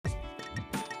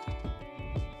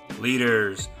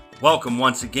leaders. Welcome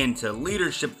once again to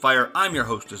Leadership Fire. I'm your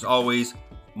host as always,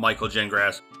 Michael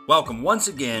Gingras. Welcome once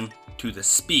again to the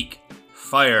Speak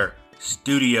Fire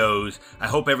Studios. I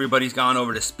hope everybody's gone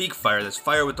over to Speak Fire, that's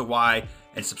Fire with the Y,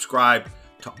 and subscribed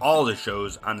to all the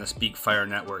shows on the Speak Fire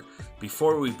Network.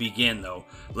 Before we begin though,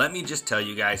 let me just tell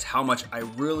you guys how much I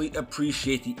really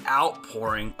appreciate the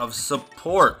outpouring of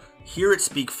support here at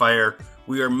Speak Fire.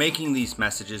 We are making these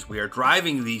messages, we are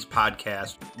driving these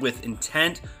podcasts with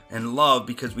intent and love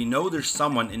because we know there's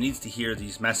someone that needs to hear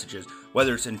these messages.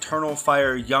 Whether it's internal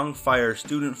fire, young fire,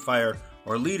 student fire,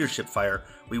 or leadership fire,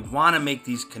 we want to make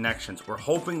these connections. We're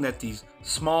hoping that these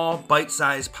small,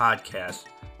 bite-sized podcasts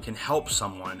can help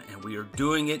someone, and we are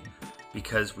doing it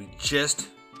because we just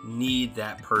need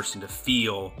that person to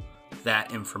feel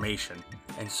that information.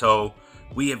 And so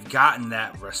we have gotten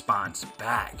that response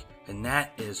back, and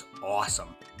that is awesome.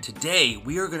 Today,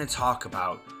 we are going to talk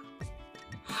about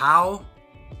how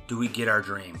do we get our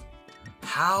dream?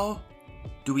 How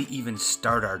do we even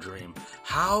start our dream?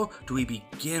 How do we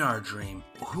begin our dream?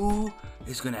 Who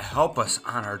is going to help us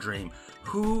on our dream?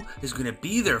 Who is going to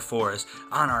be there for us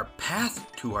on our path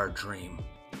to our dream?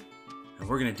 And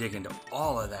we're going to dig into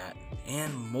all of that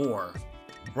and more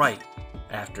right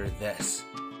after this.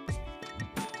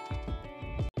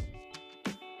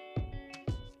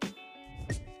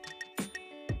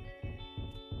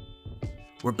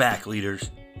 We're back, leaders,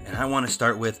 and I want to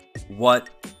start with, what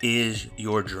is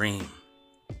your dream?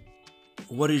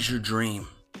 What is your dream?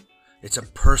 It's a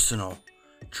personal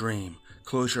dream.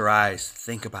 Close your eyes,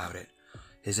 think about it.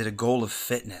 Is it a goal of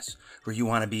fitness where you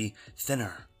want to be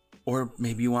thinner? Or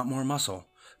maybe you want more muscle.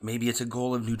 Maybe it's a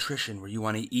goal of nutrition where you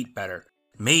want to eat better.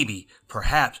 Maybe,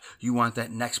 perhaps, you want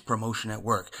that next promotion at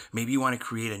work. Maybe you want to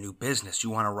create a new business. You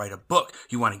want to write a book.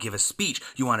 You want to give a speech.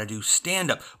 You want to do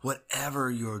stand-up. Whatever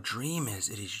your dream is,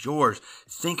 it is yours.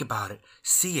 Think about it.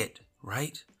 See it,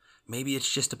 right? Maybe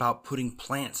it's just about putting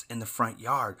plants in the front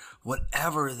yard.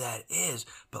 Whatever that is,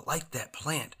 but like that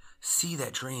plant, see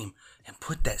that dream and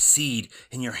put that seed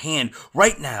in your hand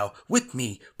right now with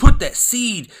me. Put that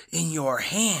seed in your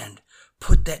hand.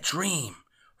 Put that dream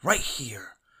right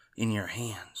here in your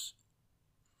hands.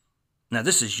 Now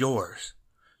this is yours.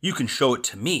 You can show it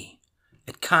to me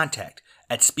at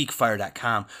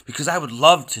contact@speakfire.com because I would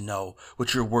love to know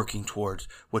what you're working towards,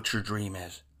 what your dream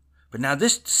is. But now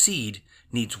this seed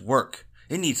needs work.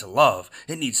 It needs love.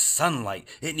 It needs sunlight.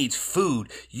 It needs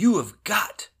food. You have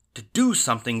got to do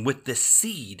something with this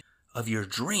seed of your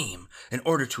dream in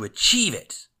order to achieve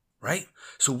it, right?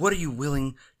 So what are you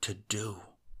willing to do?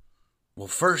 Well,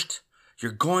 first,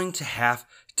 you're going to have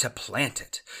to plant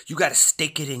it. You got to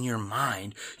stake it in your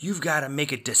mind. You've got to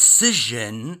make a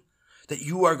decision that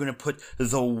you are going to put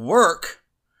the work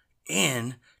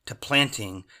in to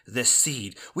planting this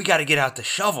seed. We got to get out the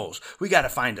shovels. We got to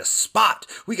find a spot.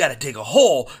 We got to dig a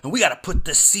hole, and we got to put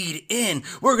the seed in.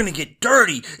 We're going to get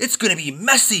dirty. It's going to be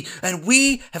messy, and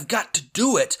we have got to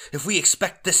do it if we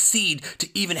expect this seed to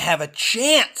even have a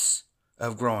chance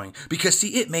of growing. Because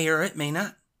see, it may or it may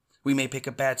not. We may pick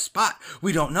a bad spot.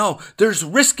 We don't know. There's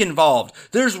risk involved.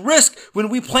 There's risk when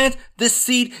we plant this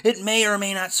seed. It may or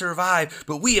may not survive,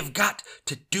 but we have got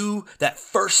to do that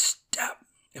first step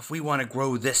if we want to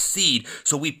grow this seed.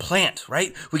 So we plant,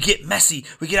 right? We get messy.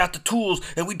 We get out the tools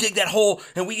and we dig that hole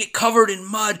and we get covered in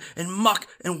mud and muck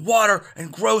and water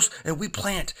and gross and we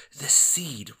plant this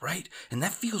seed, right? And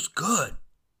that feels good.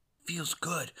 Feels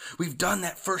good. We've done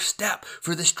that first step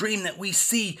for this dream that we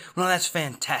see. Well, that's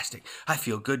fantastic. I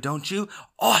feel good, don't you?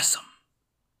 Awesome.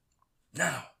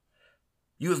 Now,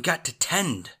 you have got to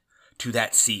tend to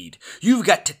that seed. You've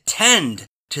got to tend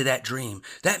to that dream.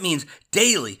 That means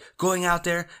daily going out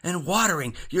there and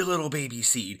watering your little baby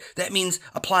seed. That means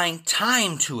applying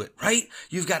time to it, right?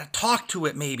 You've got to talk to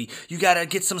it maybe. You got to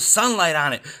get some sunlight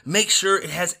on it. Make sure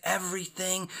it has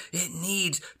everything it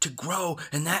needs to grow.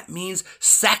 And that means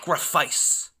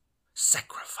sacrifice.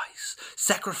 Sacrifice.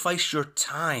 Sacrifice your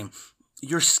time.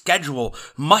 Your schedule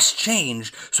must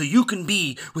change so you can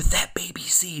be with that baby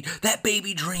seed, that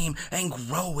baby dream, and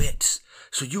grow it.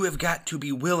 So you have got to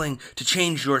be willing to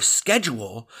change your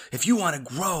schedule if you want to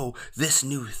grow this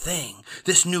new thing,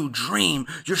 this new dream.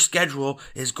 Your schedule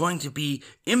is going to be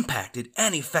impacted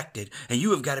and affected, and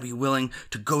you have got to be willing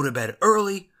to go to bed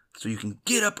early so you can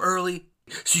get up early,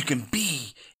 so you can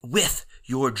be with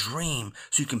your dream,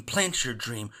 so you can plant your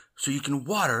dream, so you can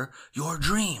water your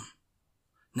dream.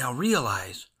 Now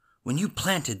realize, when you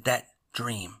planted that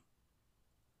dream,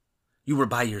 you were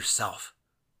by yourself.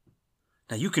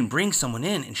 Now you can bring someone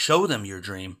in and show them your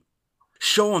dream.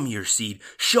 Show them your seed.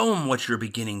 Show them what you're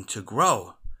beginning to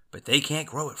grow. But they can't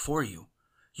grow it for you.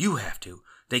 You have to.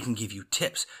 They can give you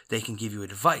tips. They can give you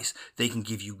advice. They can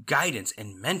give you guidance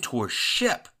and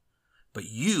mentorship. But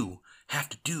you have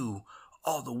to do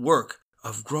all the work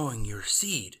of growing your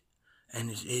seed.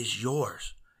 And it is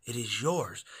yours. It is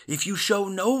yours. If you show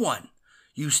no one,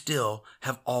 you still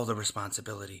have all the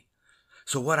responsibility.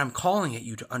 So what I'm calling at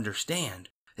you to understand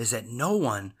is that no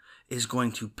one is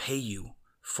going to pay you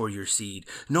for your seed.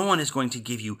 No one is going to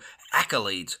give you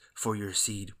accolades for your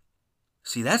seed.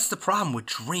 See, that's the problem with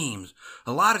dreams.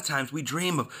 A lot of times we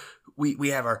dream of, we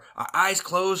have our eyes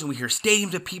closed and we hear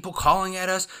stadiums of people calling at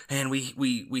us, and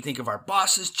we think of our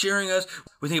bosses cheering us.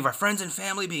 We think of our friends and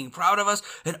family being proud of us,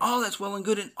 and all that's well and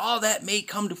good, and all that may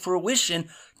come to fruition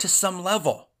to some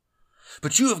level.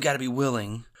 But you have got to be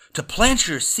willing to plant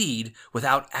your seed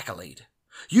without accolade.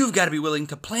 You've got to be willing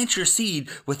to plant your seed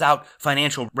without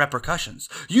financial repercussions.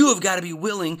 You have got to be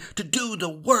willing to do the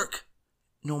work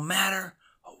no matter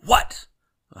what.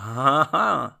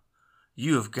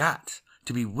 You have got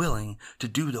to be willing to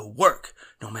do the work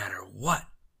no matter what.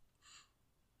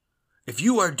 If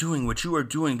you are doing what you are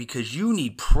doing because you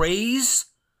need praise,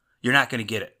 you're not going to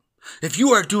get it. If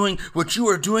you are doing what you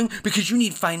are doing because you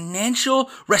need financial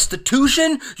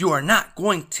restitution, you are not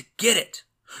going to get it.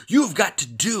 You've got to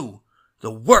do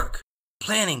the work,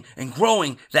 planting and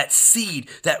growing that seed,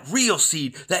 that real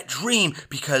seed, that dream,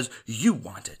 because you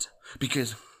want it.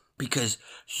 Because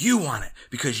you want it.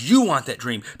 Because you want that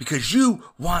dream. Because you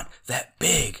want that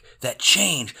big, that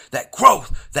change, that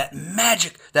growth, that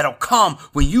magic that'll come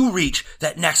when you reach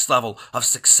that next level of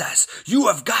success. You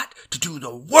have got to do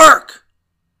the work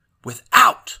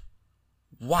without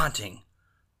wanting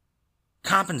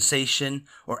compensation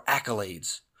or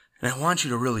accolades. And I want you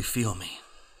to really feel me.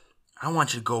 I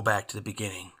want you to go back to the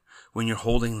beginning when you're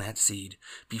holding that seed.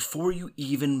 Before you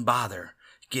even bother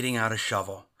getting out a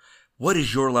shovel, what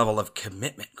is your level of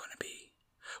commitment going to be?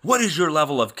 What is your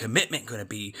level of commitment going to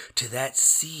be to that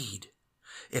seed?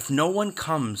 If no one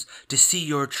comes to see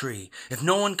your tree, if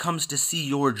no one comes to see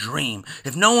your dream,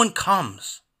 if no one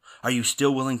comes, are you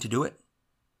still willing to do it?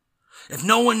 If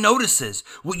no one notices,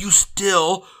 will you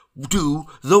still do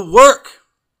the work?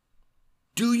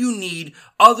 Do you need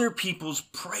other people's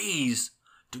praise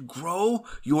to grow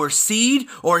your seed,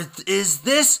 or is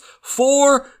this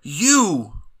for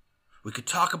you? We could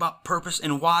talk about purpose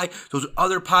and why. Those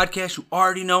other podcasts you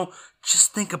already know.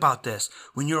 Just think about this.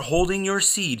 When you're holding your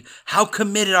seed, how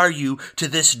committed are you to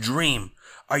this dream?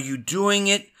 Are you doing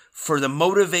it for the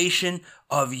motivation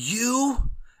of you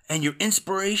and your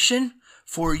inspiration?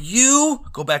 For you,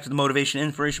 go back to the Motivation and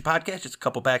Inspiration podcast, just a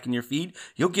couple back in your feed.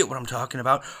 You'll get what I'm talking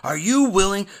about. Are you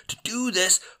willing to do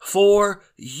this for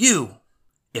you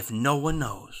if no one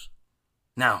knows?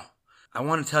 Now, I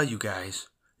want to tell you guys,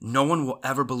 no one will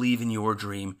ever believe in your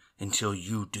dream until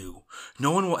you do.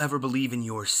 No one will ever believe in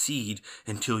your seed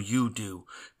until you do.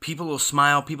 People will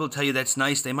smile. People will tell you that's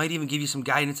nice. They might even give you some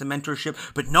guidance and mentorship,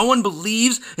 but no one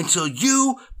believes until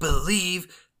you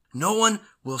believe. No one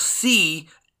will see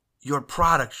your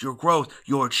product, your growth,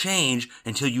 your change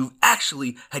until you've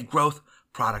actually had growth,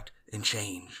 product, and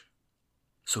change.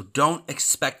 So don't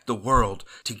expect the world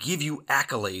to give you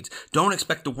accolades. Don't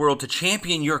expect the world to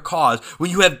champion your cause when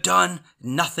you have done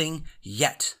nothing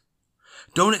yet.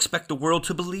 Don't expect the world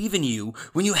to believe in you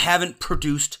when you haven't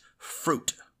produced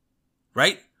fruit,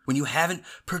 right? When you haven't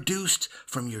produced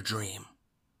from your dream.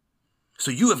 So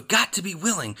you have got to be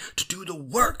willing to do the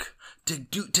work, to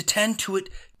tend to it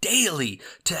daily,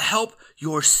 to help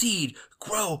your seed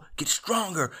grow, get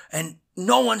stronger, and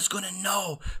no one's going to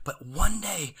know. But one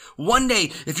day,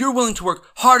 if you're willing to work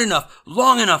hard enough,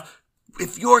 long enough,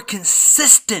 if you're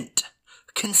consistent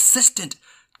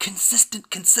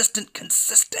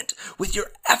with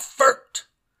your effort,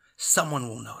 someone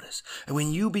will notice. And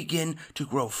when you begin to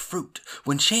grow fruit,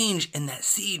 when change in that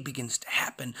seed begins to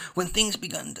happen, when things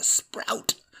begin to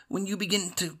sprout, when you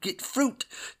begin to get fruit,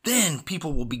 then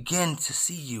people will begin to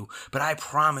see you. But I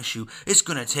promise you, it's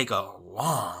going to take a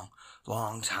long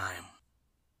time.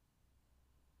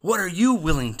 What are you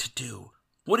willing to do?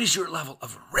 What is your level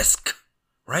of risk,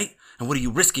 right? And what are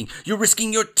you risking? You're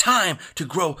risking your time to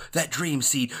grow that dream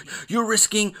seed. You're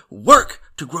risking work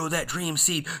to grow that dream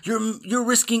seed. You're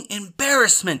risking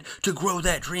embarrassment to grow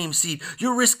that dream seed.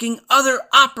 You're risking other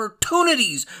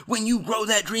opportunities when you grow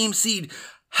that dream seed.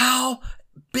 How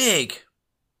big,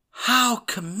 how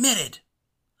committed,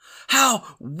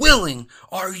 how willing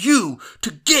are you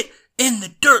to get in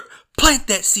the dirt, plant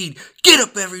that seed, get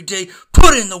up every day,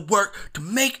 put in the work to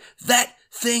make that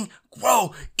thing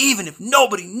grow, even if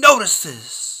nobody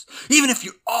notices, even if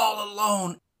you're all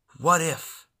alone? What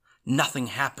if nothing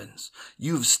happens?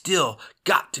 You've still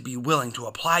got to be willing to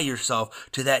apply yourself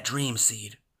to that dream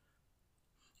seed.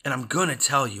 And I'm going to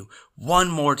tell you one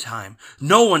more time,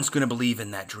 no one's going to believe in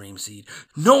that dream seed.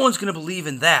 No one's going to believe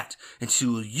in that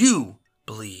until you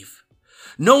believe.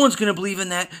 No one's going to believe in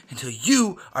that until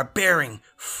you are bearing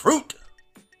fruit.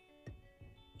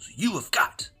 So you have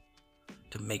got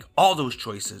to make all those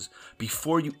choices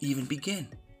before you even begin.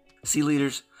 See,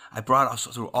 leaders, I brought us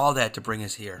through all that to bring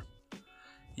us here.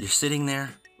 You're sitting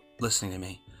there listening to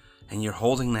me, and you're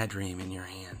holding that dream in your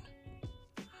hand.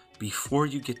 Before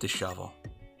you get the shovel,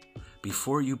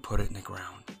 before you put it in the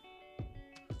ground,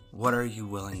 what are you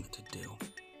willing to do?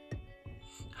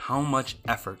 How much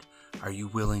effort are you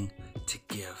willing to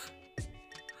give?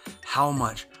 How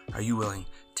much are you willing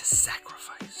to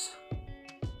sacrifice?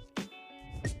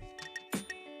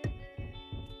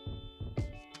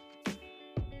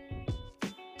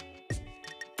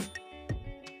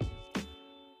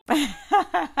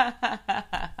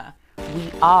 We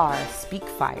are Speak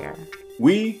Fire.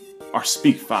 We are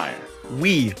Speak Fire.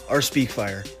 We are Speak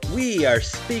Fire. We are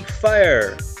Speak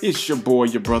Fire. It's your boy,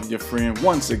 your brother, your friend,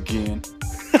 once again.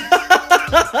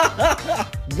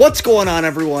 What's going on,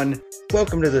 everyone?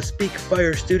 Welcome to the Speak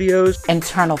Fire Studios.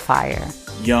 Internal Fire.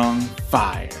 Young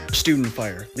Fire. Student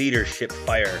Fire. Leadership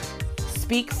Fire.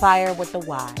 Speak Fire with the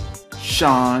Y.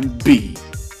 Sean B.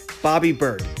 Bobby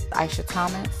Bird. Aisha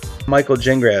Thomas. Michael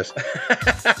Gingras.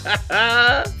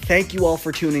 Thank you all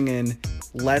for tuning in.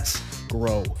 Let's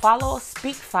grow. Follow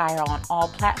Speak Fire on all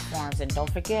platforms, and don't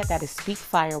forget that is Speak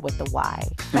Fire with the Y.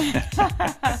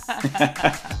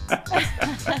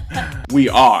 We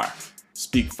are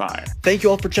Speak Fire. Thank you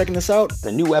all for checking this out.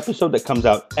 The new episode that comes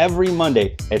out every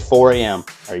Monday at 4 a.m.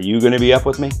 Are you going to be up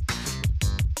with me?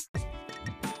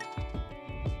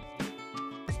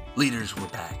 Leaders, we're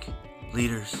back.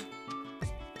 Leaders,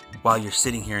 while you're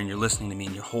sitting here and you're listening to me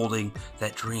and you're holding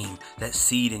that dream, that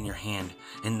seed in your hand,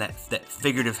 and that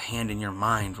figurative hand in your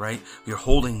mind, right? You're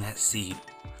holding that seed.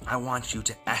 I want you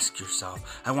to ask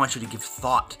yourself, I want you to give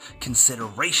thought,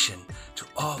 consideration to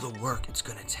all the work it's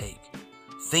going to take.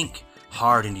 Think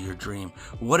hard into your dream.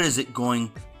 What is it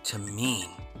going to mean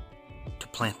to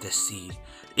plant this seed?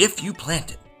 If you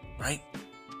plant it, right?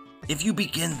 If you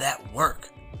begin that work,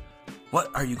 what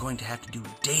are you going to have to do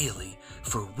daily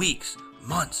for weeks,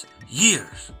 months,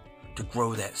 years to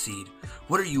grow that seed?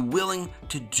 What are you willing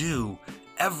to do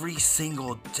every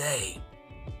single day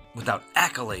without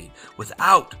accolade,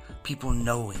 without people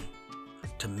knowing,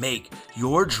 to make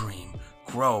your dream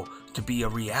grow, to be a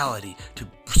reality, to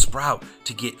sprout,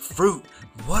 to get fruit?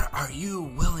 What are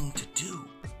you willing to do?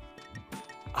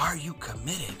 Are you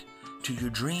committed to your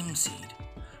dream seed?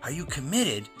 Are you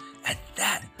committed at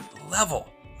that level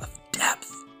of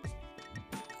depth?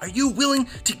 Are you willing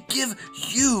to give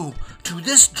you to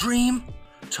this dream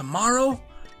tomorrow,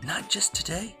 not just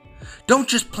today? Don't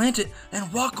just plant it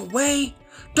and walk away.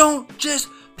 Don't just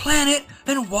plant it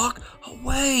and walk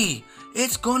away.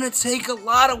 It's going to take a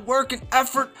lot of work and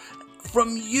effort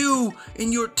from you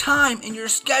in your time, in your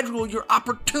schedule, your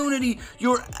opportunity,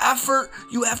 your effort.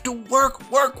 You have to work,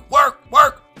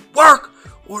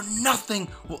 or nothing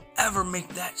will ever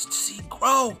make that seed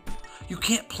grow. You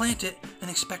can't plant it and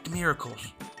expect miracles.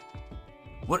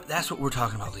 That's what we're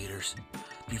talking about, leaders.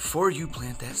 Before you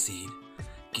plant that seed,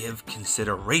 give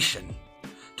consideration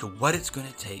to what it's going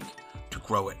to take to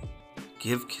grow it.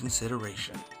 Give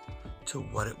consideration to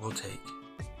what it will take.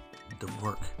 The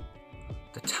work,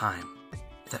 the time,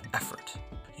 the effort.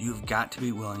 You've got to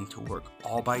be willing to work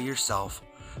all by yourself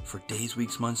for days,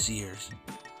 weeks, months, years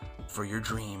for your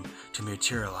dream to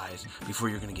materialize before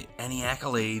you're going to get any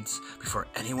accolades, before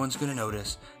anyone's going to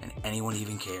notice, and anyone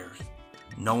even cares.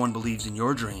 No one believes in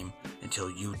your dream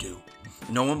until you do.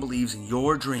 No one believes in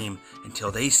your dream until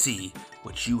they see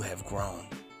what you have grown.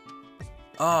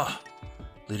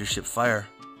 Leadership Fire.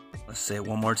 Let's say it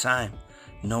one more time.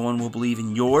 No one will believe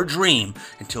in your dream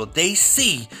until they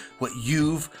see what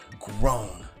you've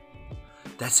grown.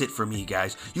 That's it for me,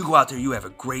 guys. You go out there, you have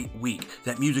a great week.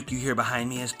 That music you hear behind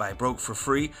me is by Broke for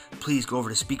Free. Please go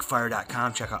over to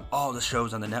speakfire.com. Check out all the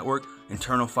shows on the network: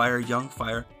 Internal Fire, Young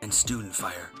Fire, and Student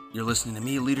Fire. You're listening to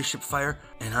me, Leadership Fire,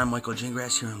 and I'm Michael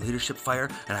Gingras here in Leadership Fire,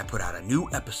 and I put out a new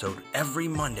episode every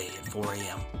Monday at 4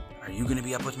 a.m. Are you going to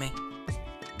be up with me?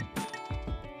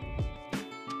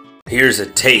 Here's a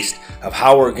taste of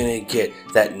how we're going to get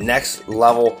that next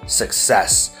level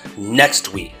success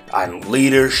next week on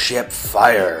Leadership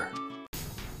Fire.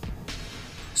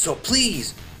 So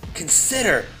please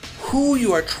consider who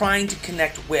you are trying to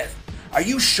connect with. Are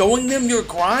you showing them your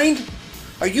grind?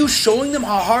 Are you showing them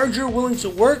how hard you're willing to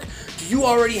work? Do you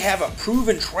already have a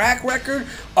proven track record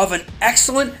of an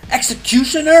excellent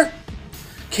executioner?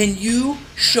 Can you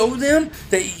show them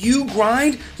that you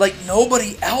grind like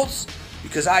nobody else?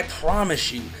 Because I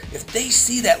promise you, if they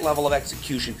see that level of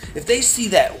execution, if they see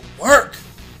that work,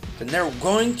 then they're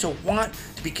going to want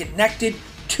to be connected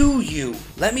to you.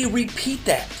 Let me repeat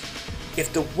that.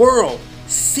 If the world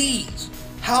sees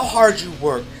how hard you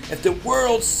work, if the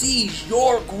world sees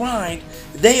your grind,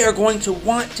 they are going to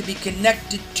want to be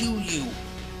connected to you.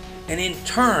 And in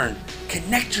turn,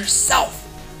 connect yourself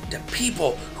to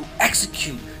people who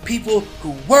execute, people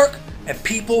who work, and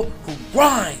people who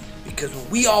grind. Because when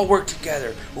we all work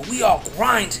together, when we all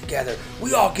grind together,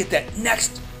 we all get that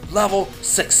next level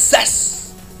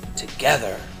success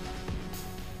together.